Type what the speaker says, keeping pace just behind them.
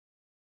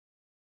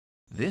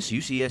This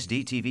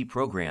UCSD TV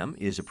program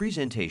is a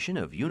presentation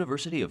of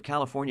University of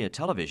California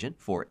Television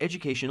for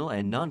educational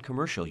and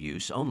non-commercial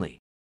use only.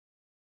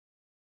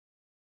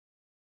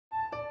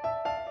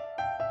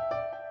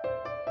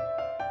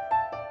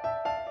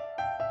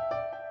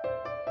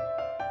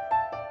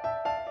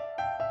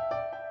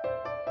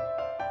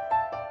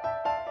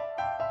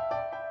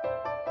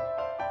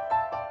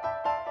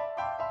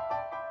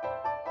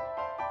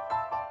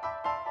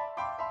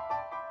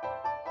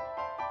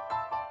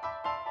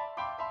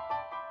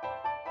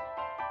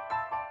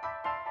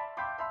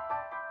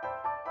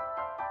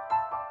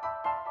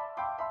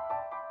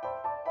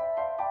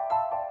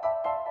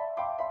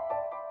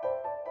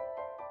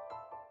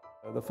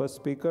 The first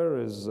speaker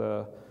is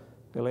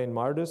Elaine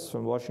Mardis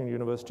from Washington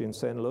University in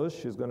St. Louis.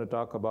 She's going to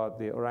talk about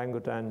the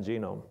orangutan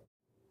genome.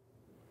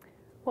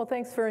 Well,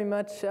 thanks very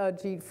much,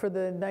 Jeet, for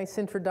the nice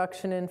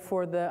introduction and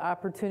for the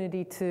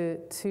opportunity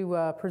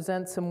to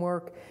present some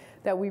work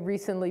that we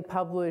recently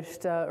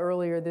published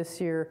earlier this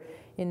year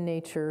in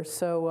Nature.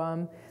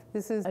 So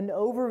this is an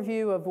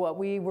overview of what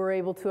we were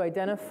able to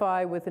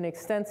identify with an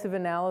extensive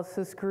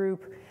analysis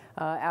group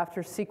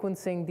after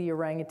sequencing the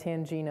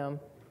orangutan genome.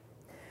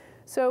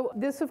 So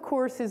this, of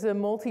course, is a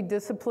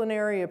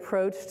multidisciplinary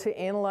approach to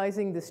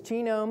analyzing this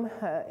genome.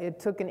 It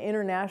took an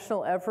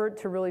international effort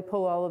to really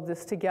pull all of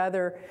this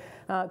together,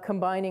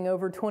 combining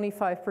over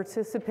 25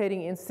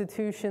 participating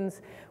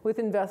institutions with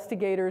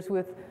investigators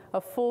with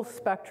a full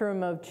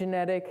spectrum of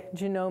genetic,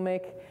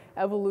 genomic,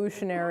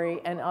 evolutionary,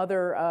 and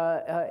other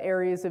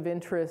areas of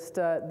interest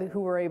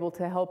who were able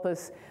to help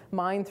us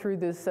mine through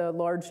this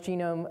large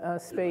genome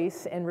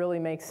space and really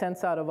make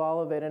sense out of all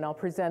of it. And I'll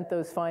present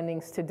those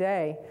findings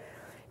today.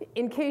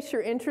 In case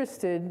you're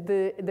interested,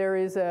 there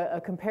is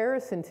a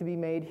comparison to be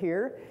made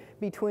here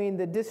between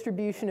the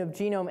distribution of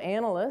genome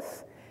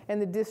analysts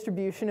and the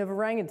distribution of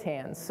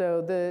orangutans.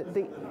 So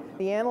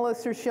the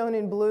analysts are shown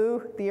in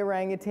blue, the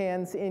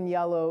orangutans in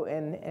yellow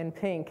and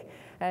pink.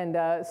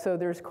 And so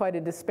there's quite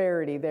a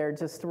disparity there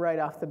just right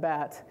off the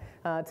bat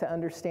to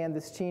understand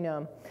this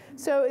genome.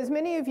 So as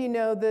many of you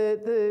know,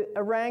 the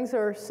orangs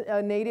are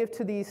native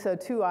to these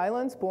two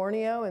islands,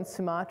 Borneo and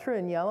Sumatra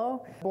in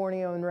yellow,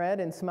 Borneo in red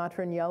and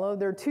Sumatra in yellow.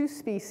 There are two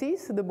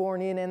species, the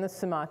Bornean and the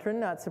Sumatran,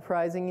 not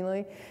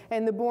surprisingly.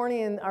 And the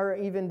Bornean are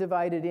even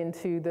divided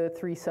into the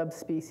three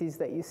subspecies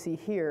that you see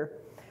here.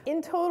 In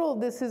total,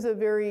 this is a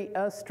very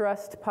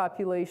stressed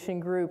population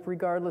group,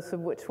 regardless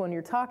of which one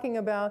you're talking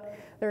about.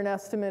 There are an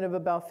estimate of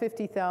about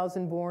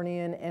 50,000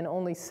 Bornean and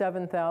only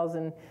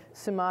 7,000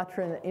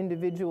 Sumatran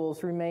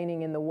individuals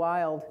remaining in the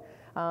wild.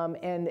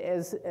 And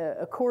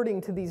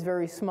according to these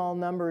very small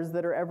numbers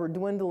that are ever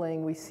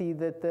dwindling, we see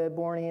that the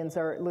Borneans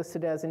are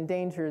listed as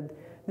endangered,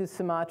 the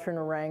Sumatran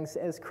orangs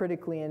as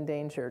critically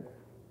endangered.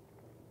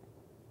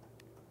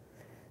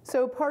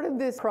 So part of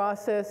this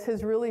process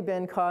has really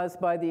been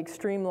caused by the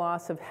extreme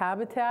loss of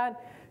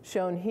habitat,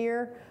 shown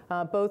here.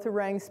 Both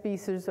orang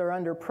species are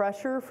under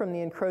pressure from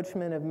the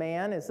encroachment of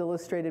man, as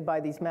illustrated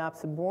by these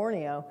maps of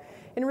Borneo.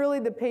 And really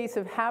the pace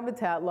of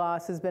habitat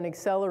loss has been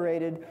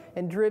accelerated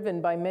and driven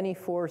by many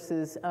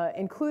forces,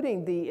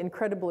 including the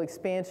incredible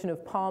expansion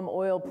of palm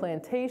oil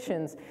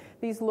plantations,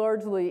 these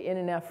largely in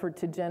an effort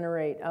to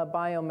generate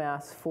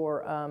biomass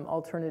for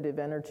alternative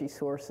energy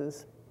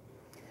sources.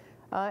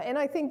 And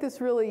I think this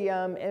really,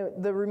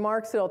 the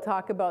remarks that I'll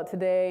talk about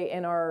today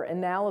and our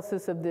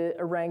analysis of the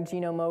orang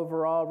genome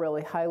overall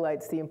really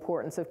highlights the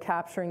importance of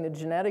capturing the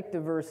genetic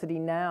diversity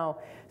now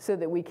so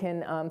that we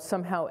can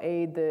somehow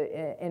aid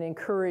and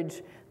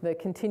encourage the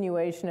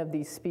continuation of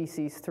these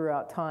species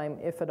throughout time,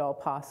 if at all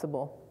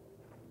possible.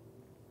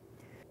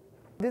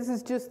 This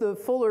is just the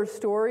fuller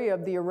story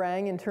of the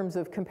orang in terms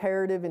of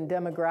comparative and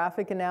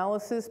demographic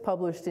analysis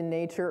published in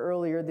Nature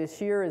earlier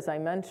this year, as I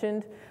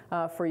mentioned,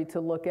 for you to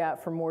look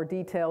at for more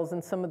details.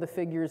 And some of the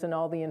figures and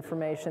all the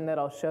information that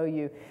I'll show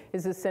you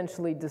is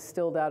essentially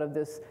distilled out of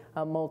this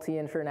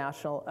multi-lab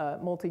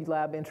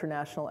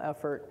international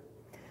effort.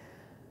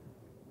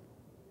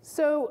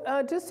 So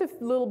just a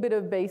little bit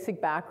of basic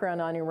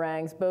background on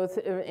orangs, both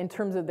in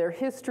terms of their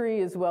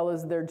history as well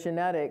as their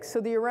genetics.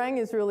 So the orang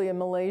is really a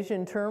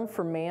Malaysian term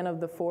for man of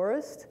the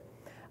forest.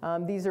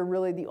 These are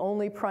really the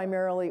only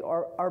primarily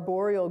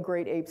arboreal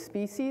great ape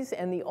species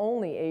and the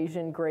only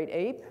Asian great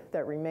ape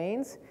that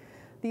remains.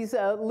 These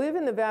live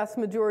in the vast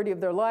majority of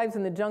their lives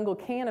in the jungle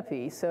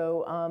canopy,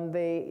 so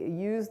they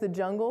use the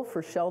jungle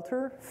for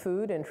shelter,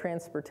 food, and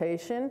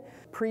transportation.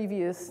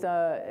 Previous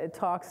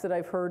talks that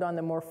I've heard on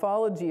the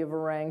morphology of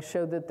orang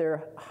show that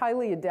they're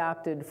highly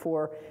adapted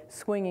for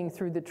swinging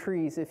through the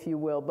trees, if you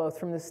will, both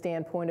from the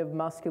standpoint of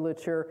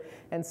musculature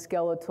and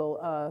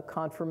skeletal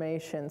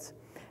conformations.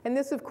 And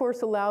this, of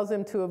course, allows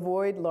them to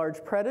avoid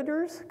large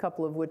predators, a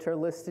couple of which are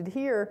listed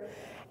here.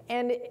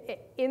 And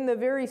in the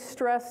very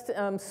stressed,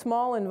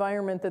 small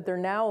environment that they're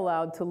now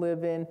allowed to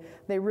live in,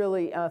 they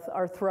really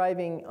are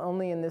thriving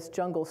only in this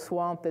jungle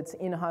swamp that's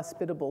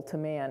inhospitable to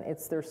man.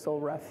 It's their sole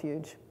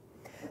refuge.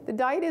 The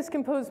diet is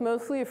composed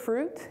mostly of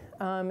fruit,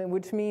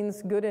 which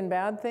means good and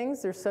bad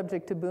things. They're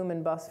subject to boom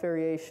and bust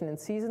variation in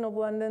seasonal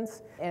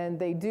abundance. And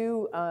they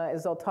do,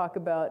 as I'll talk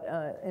about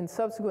in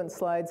subsequent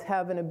slides,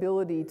 have an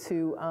ability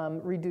to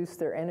reduce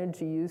their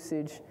energy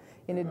usage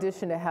in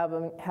addition to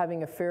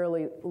having a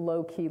fairly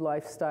low-key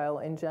lifestyle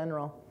in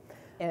general.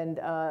 And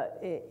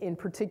in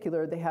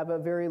particular, they have a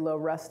very low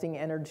resting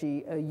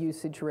energy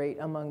usage rate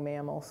among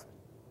mammals.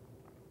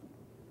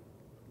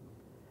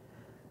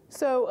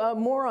 So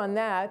more on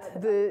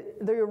that. The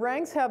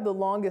orangs have the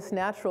longest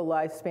natural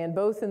lifespan,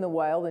 both in the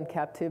wild and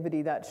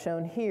captivity, that's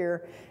shown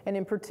here. And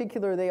in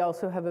particular, they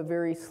also have a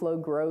very slow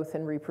growth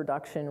and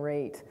reproduction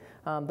rate,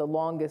 the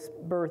longest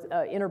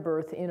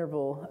interbirth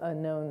interval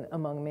known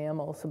among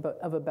mammals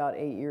of about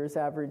 8 years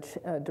average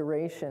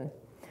duration.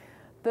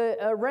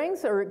 The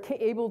orangs are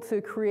able to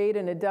create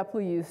and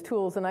adeptly use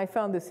tools, and I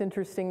found this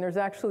interesting. There's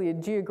actually a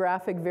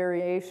geographic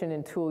variation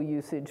in tool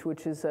usage,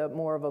 which is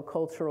more of a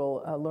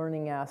cultural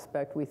learning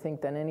aspect, we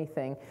think, than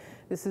anything.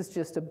 This is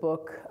just a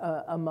book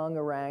among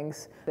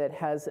orangs that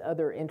has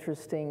other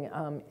interesting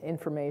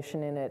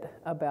information in it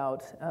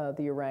about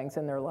the orangs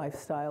and their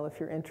lifestyle,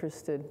 if you're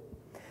interested.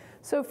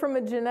 So from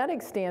a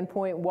genetic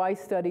standpoint, why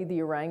study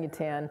the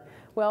orangutan?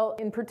 Well,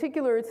 in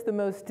particular, it's the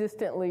most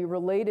distantly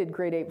related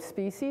great ape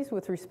species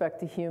with respect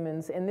to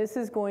humans, and this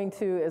is going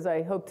to, as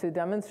I hope to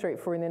demonstrate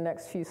for you in the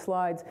next few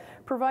slides,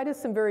 provide us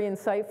some very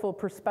insightful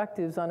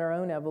perspectives on our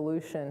own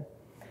evolution.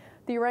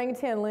 The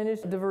orangutan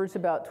lineage diverged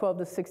about 12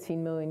 to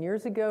 16 million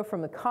years ago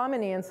from the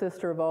common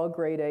ancestor of all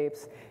great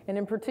apes, and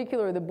in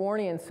particular, the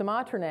Bornean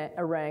Sumatran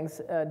orangs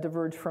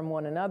diverged from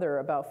one another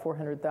about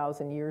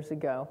 400,000 years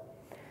ago.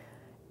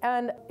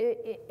 And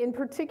in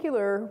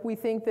particular, we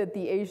think that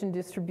the Asian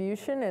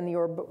distribution and the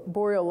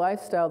arboreal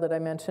lifestyle that I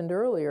mentioned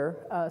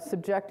earlier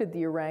subjected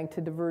the orang to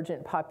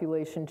divergent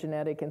population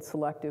genetic and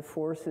selective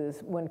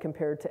forces when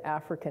compared to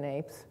African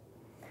apes.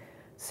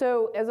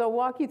 So as I'll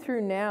walk you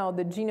through now,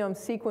 the genome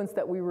sequence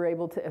that we were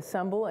able to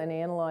assemble and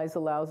analyze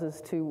allows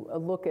us to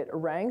look at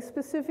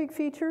orang-specific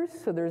features,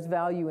 so there's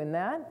value in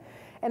that.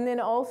 And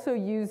then also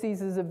use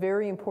these as a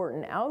very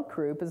important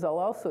outgroup, as I'll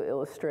also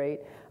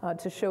illustrate,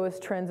 to show us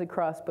trends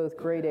across both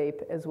great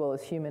ape as well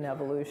as human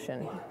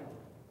evolution.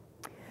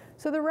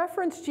 So the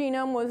reference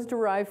genome was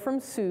derived from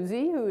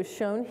Susie, who is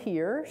shown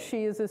here.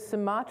 She is a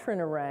Sumatran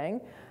orang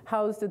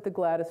housed at the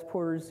Gladys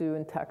Porter Zoo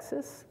in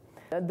Texas.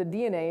 The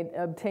DNA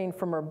obtained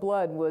from her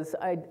blood was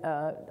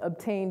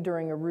obtained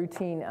during a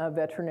routine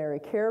veterinary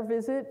care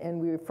visit,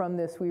 and from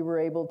this we were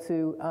able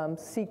to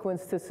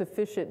sequence to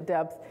sufficient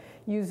depth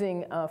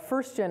using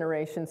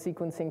first-generation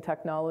sequencing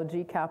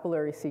technology,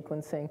 capillary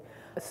sequencing,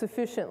 a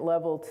sufficient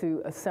level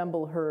to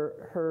assemble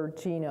her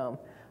genome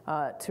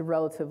to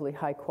relatively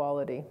high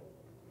quality.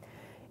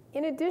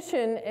 In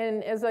addition,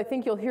 and as I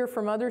think you'll hear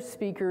from other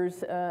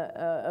speakers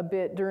a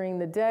bit during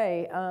the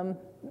day,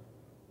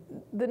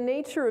 the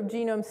nature of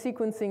genome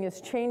sequencing is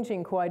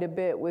changing quite a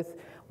bit with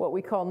what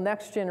we call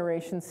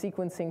next-generation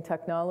sequencing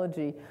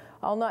technology.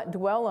 I'll not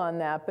dwell on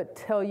that, but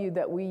tell you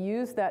that we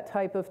use that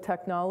type of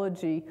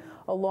technology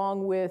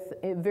along with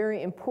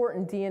very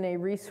important DNA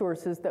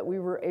resources that we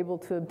were able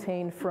to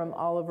obtain from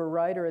Oliver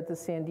Ryder at the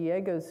San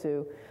Diego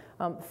Zoo.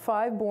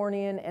 5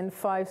 Bornean and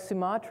 5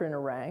 Sumatran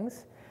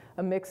orangs,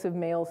 a mix of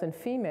males and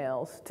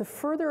females, to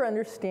further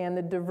understand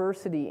the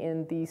diversity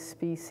in these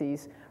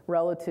species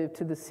relative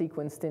to the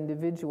sequenced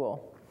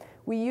individual.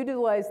 We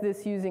utilize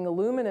this using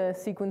Illumina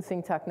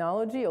sequencing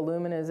technology.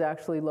 Illumina is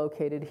actually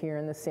located here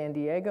in the San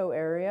Diego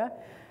area.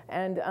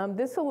 And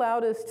this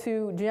allowed us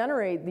to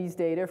generate these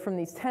data from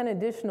these 10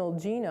 additional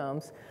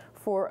genomes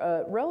for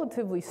a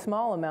relatively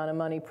small amount of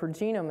money per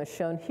genome, as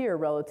shown here,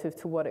 relative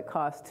to what it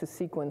costs to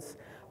sequence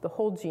the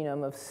whole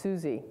genome of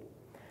Susie.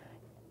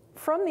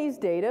 From these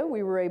data,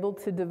 we were able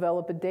to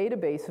develop a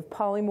database of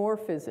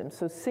polymorphism,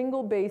 so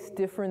single base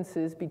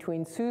differences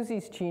between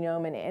Susie's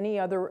genome and any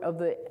other of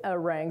the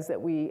orangs that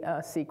we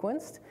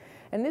sequenced.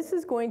 And this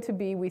is going to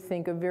be, we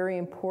think, a very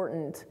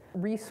important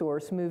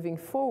resource moving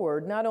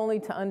forward, not only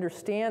to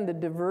understand the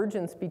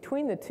divergence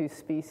between the two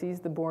species,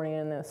 the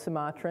Bornean and the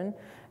Sumatran,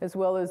 as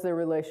well as their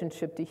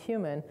relationship to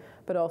human,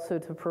 but also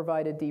to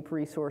provide a deep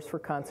resource for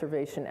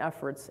conservation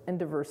efforts and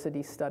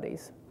diversity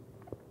studies.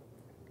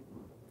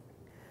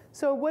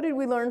 So what did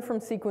we learn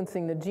from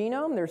sequencing the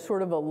genome? There's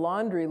sort of a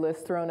laundry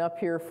list thrown up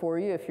here for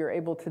you if you're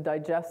able to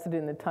digest it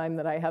in the time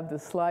that I have the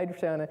slide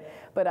shown.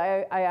 But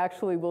I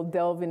actually will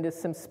delve into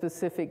some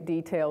specific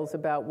details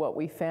about what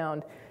we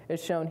found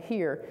as shown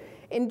here.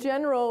 In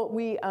general,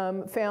 we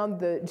found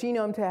the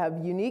genome to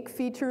have unique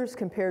features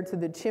compared to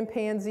the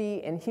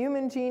chimpanzee and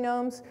human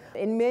genomes.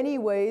 In many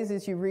ways,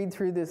 as you read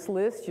through this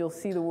list, you'll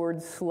see the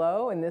word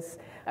slow, and this,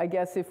 I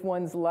guess, if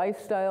one's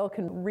lifestyle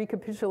can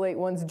recapitulate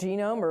one's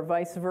genome or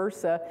vice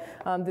versa,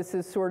 this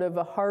is sort of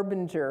a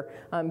harbinger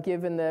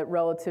given the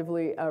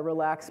relatively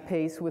relaxed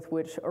pace with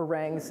which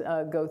orangs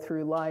go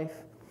through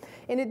life.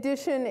 In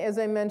addition, as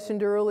I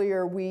mentioned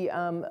earlier, we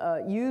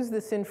use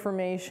this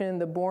information,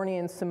 the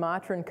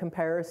Bornean-Sumatran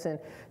comparison,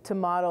 to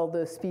model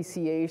the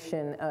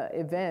speciation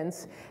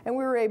events. And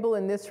we were able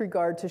in this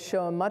regard to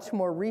show a much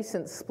more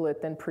recent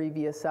split than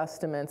previous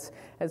estimates,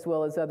 as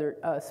well as other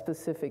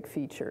specific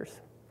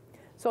features.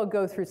 So I'll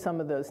go through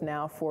some of those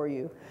now for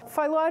you.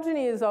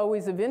 Phylogeny is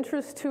always of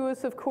interest to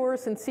us, of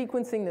course, and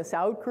sequencing this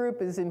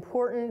outgroup is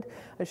important.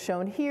 As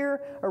shown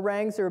here,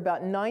 orangs are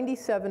about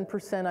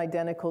 97%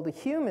 identical to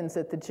humans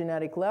at the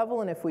genetic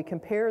level, and if we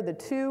compare the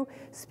two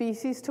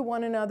species to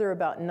one another,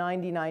 about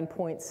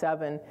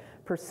 99.7%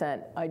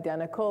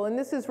 identical. And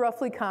this is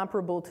roughly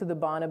comparable to the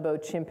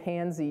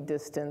bonobo-chimpanzee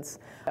distance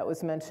that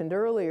was mentioned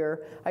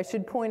earlier. I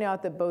should point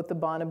out that both the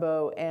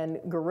bonobo and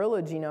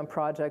gorilla genome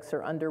projects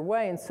are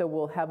underway, and so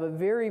we'll have a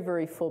very,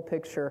 very full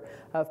picture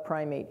of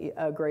primate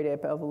great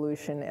ape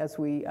evolution as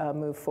we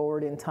move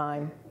forward in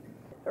time.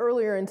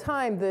 Earlier in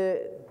time,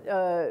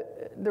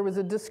 there was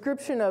a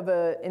description of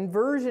an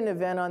inversion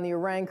event on the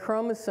orang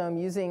chromosome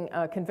using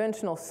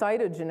conventional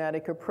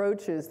cytogenetic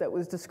approaches that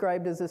was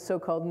described as a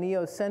so-called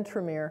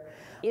neocentromere.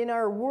 In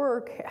our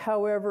work,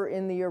 however,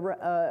 in the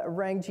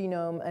orang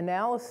genome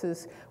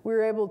analysis, we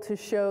were able to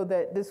show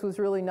that this was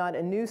really not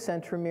a new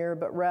centromere,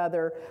 but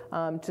rather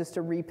just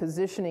a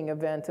repositioning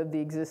event of the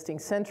existing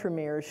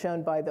centromere,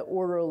 shown by the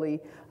orderly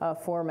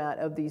format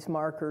of these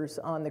markers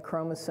on the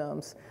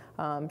chromosomes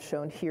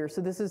shown here. So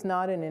this is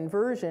not an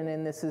inversion,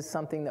 and this is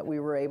something that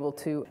we were able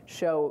to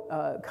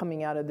show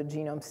coming out of the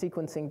genome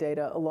sequencing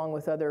data, along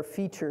with other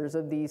features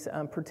of these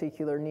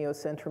particular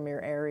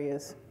neocentromere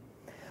areas.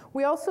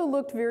 We also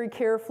looked very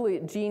carefully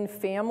at gene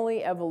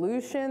family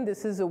evolution.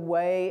 This is a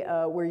way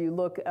where you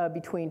look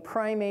between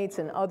primates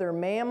and other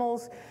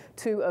mammals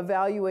to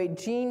evaluate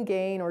gene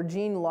gain or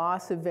gene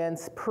loss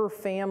events per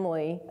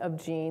family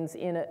of genes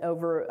in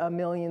over a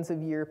millions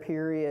of year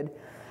period.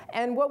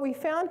 And what we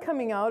found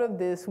coming out of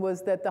this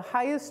was that the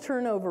highest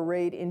turnover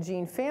rate in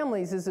gene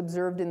families is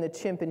observed in the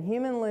chimp and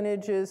human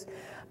lineages.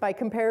 By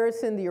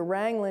comparison, the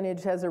orang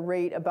lineage has a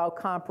rate about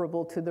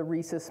comparable to the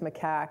rhesus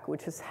macaque,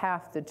 which is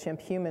half the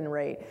chimp-human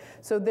rate.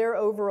 So their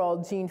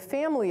overall gene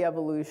family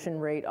evolution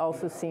rate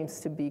also seems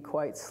to be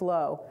quite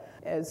slow,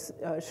 as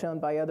shown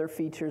by other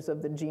features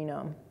of the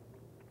genome.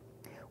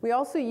 We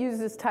also use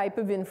this type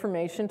of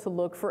information to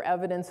look for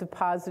evidence of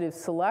positive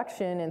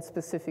selection in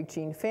specific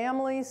gene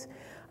families.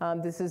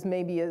 This is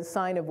maybe a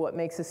sign of what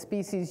makes a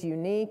species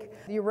unique.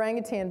 The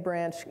orangutan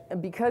branch,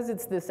 because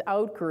it's this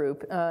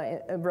outgroup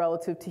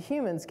relative to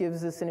humans,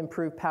 gives us an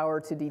improved power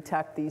to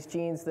detect these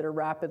genes that are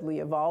rapidly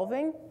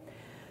evolving.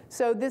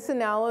 So this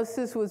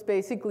analysis was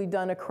basically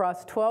done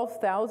across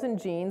 12,000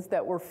 genes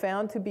that were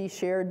found to be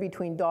shared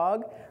between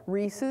dog,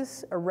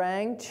 rhesus,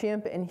 orang,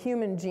 chimp, and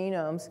human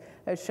genomes,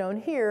 as shown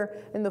here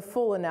in the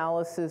full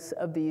analysis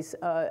of these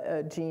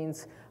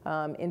genes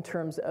in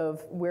terms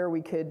of where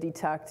we could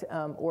detect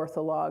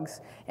orthologs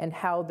and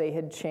how they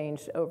had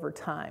changed over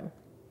time.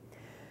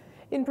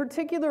 In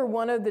particular,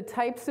 one of the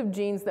types of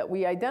genes that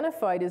we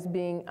identified as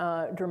being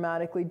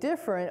dramatically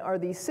different are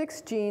these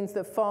 6 genes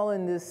that fall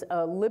in this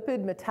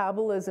lipid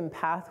metabolism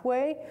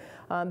pathway.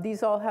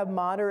 These all have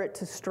moderate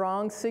to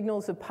strong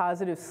signals of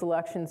positive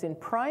selections in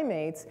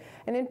primates,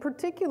 and in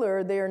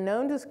particular, they are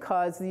known to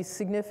cause these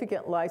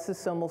significant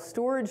lysosomal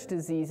storage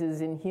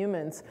diseases in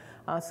humans,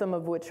 some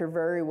of which are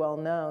very well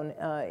known,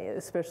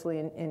 especially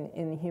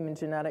in human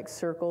genetics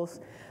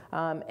circles.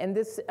 And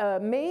this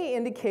may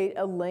indicate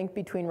a link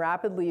between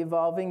rapidly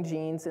evolving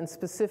genes and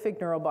specific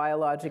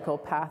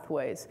neurobiological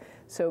pathways,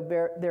 so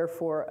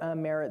therefore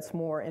merits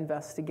more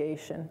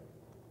investigation.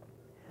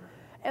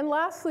 And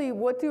lastly,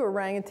 what do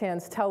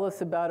orangutans tell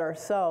us about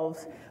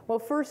ourselves? Well,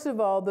 first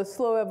of all, the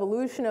slow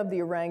evolution of the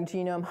orang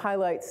genome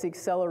highlights the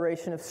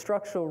acceleration of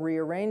structural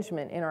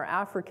rearrangement in our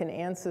African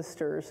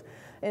ancestors.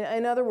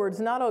 In other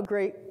words, not all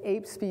great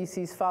ape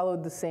species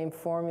followed the same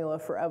formula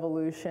for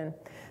evolution.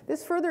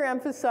 This further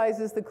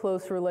emphasizes the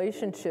close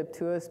relationship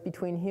to us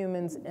between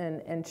humans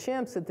and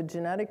chimps at the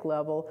genetic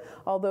level,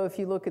 although if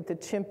you look at the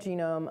chimp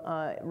genome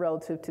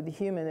relative to the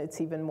human,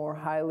 it's even more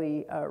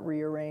highly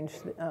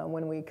rearranged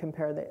when we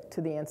compare that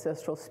to the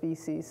ancestral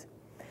species.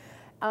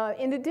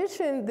 In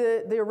addition,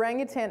 the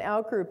orangutan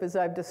outgroup, as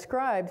I've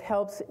described,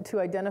 helps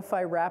to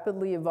identify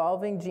rapidly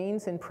evolving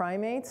genes in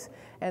primates,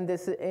 and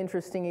this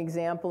interesting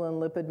example in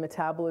lipid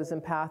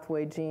metabolism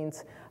pathway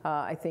genes,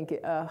 I think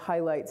it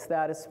highlights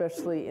that,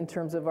 especially in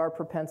terms of our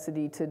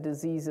propensity to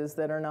diseases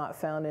that are not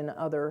found in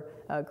other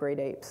great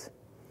apes.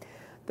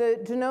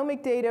 The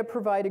genomic data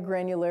provide a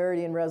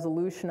granularity and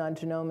resolution on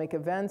genomic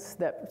events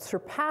that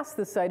surpass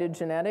the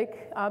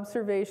cytogenetic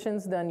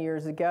observations done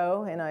years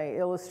ago, and I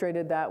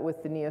illustrated that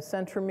with the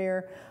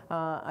neocentromere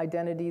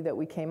identity that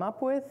we came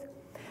up with.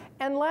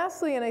 And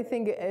lastly, and I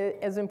think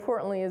as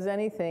importantly as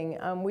anything,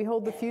 we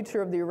hold the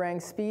future of the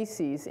orang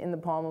species in the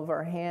palm of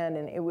our hand,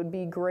 and it would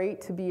be great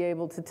to be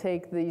able to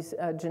take these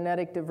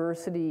genetic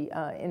diversity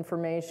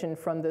information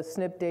from the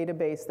SNP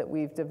database that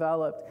we've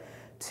developed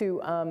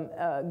to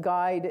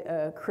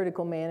guide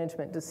critical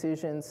management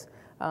decisions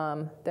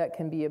that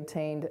can be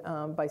obtained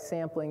by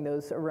sampling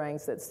those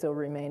orangs that still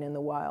remain in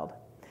the wild.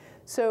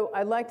 So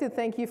I'd like to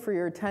thank you for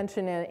your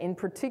attention, and in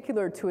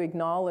particular to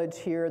acknowledge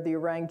here the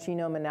Orang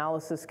Genome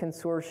Analysis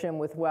Consortium,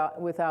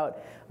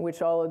 without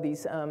which all of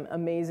these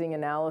amazing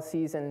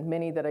analyses, and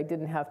many that I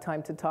didn't have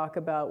time to talk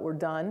about, were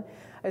done.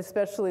 I'd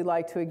especially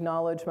like to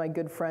acknowledge my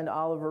good friend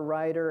Oliver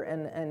Ryder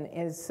and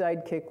his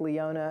sidekick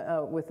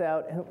Leona,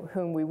 without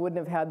whom we wouldn't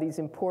have had these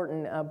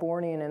important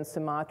Bornean and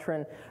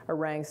Sumatran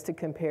orangs to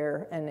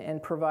compare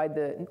and provide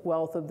the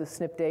wealth of the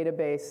SNP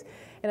database.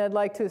 And I'd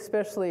like to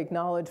especially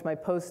acknowledge my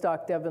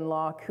postdoc, Devin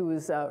Locke, who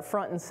was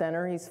front and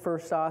center. He's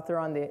first author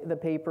on the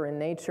paper in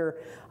Nature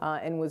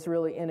and was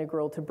really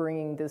integral to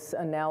bringing this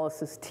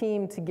analysis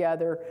team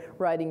together,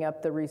 writing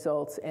up the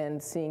results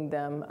and seeing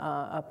them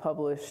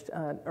published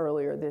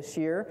earlier this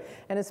year.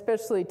 And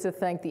especially to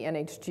thank the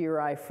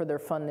NHGRI for their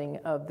funding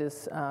of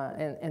this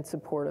and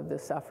support of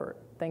this effort.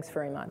 Thanks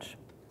very much.